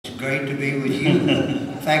great to be with you.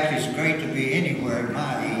 In fact, it's great to be anywhere at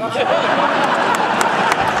my age.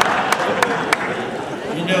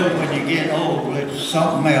 You know, when you get old, it's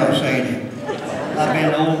something else, ain't it? I've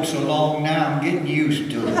been old so long now, I'm getting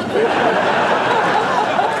used to it.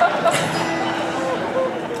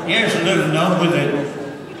 Here's a little number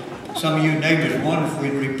that some of you neighbors wonder if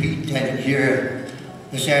we'd repeat that here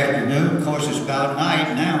this afternoon. Of course, it's about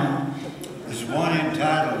night now. There's one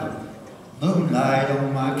entitled, Moonlight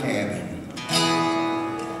on My Cabin.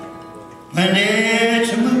 When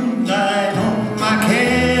it's a moon